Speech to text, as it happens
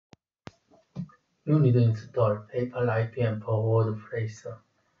You need to install PayPal IPN for WordPress.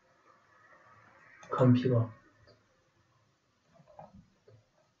 Configure.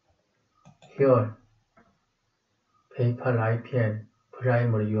 Here, PayPal IPN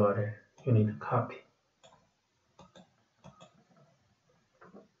primary URL. You need to copy.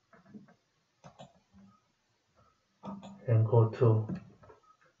 And go to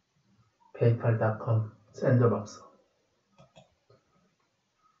paypal.com sandbox.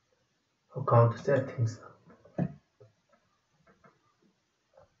 Account settings.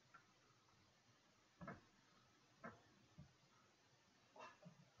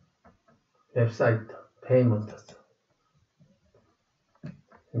 Website payments.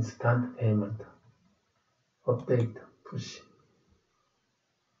 Instant payment. Update push.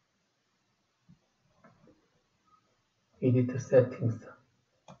 Edit settings.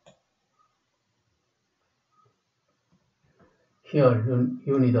 Here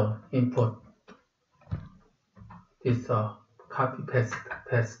you need to input this copy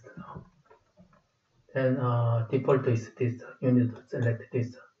paste. Then default is this. You need to select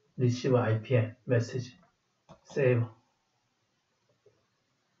this. Receive IPN message. Save.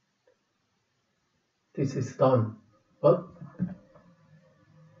 This is done. But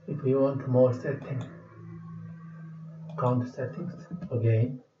if you want more settings, account settings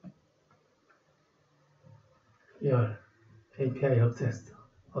again. Here, API access,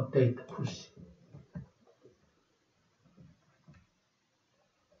 update push.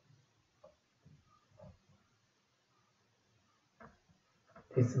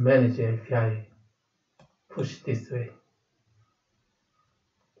 This manage API push this way.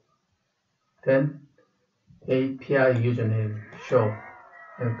 Then API username show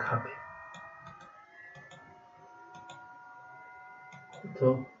and copy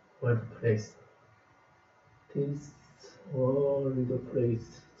to WordPress. This WordPress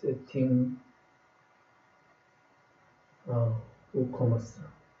setting WooCommerce.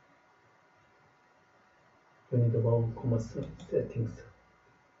 You need WooCommerce settings.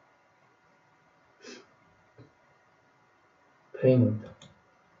 Payment.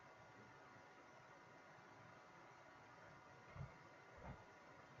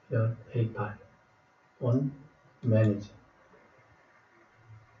 Here PayPal on manage.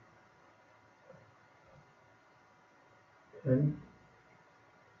 And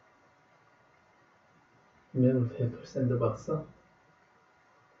email paper sandbox.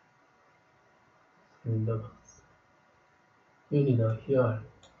 You need here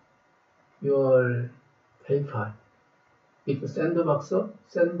your PayPal. If sandbox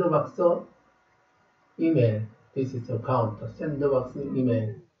email, this is account, sandbox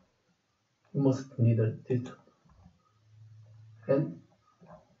email, you must need this. And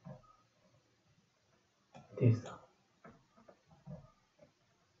this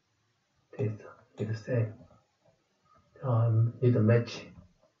is the same. Need a match.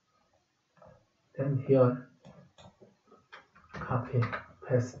 Then here, copy,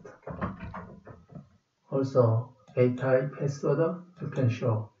 paste. Also, API password you can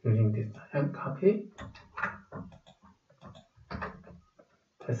show using this. And copy,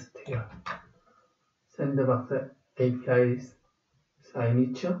 paste here. Sandbox API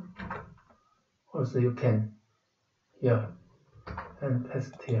signage. Also, you can here and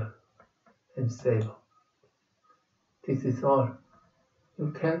paste here and save. This is all.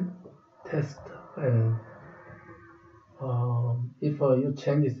 You can test and if you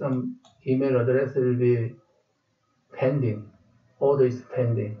change some email address, it will be pending. Order is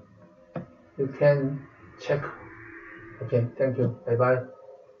pending. You can check. Okay, thank you. Bye bye.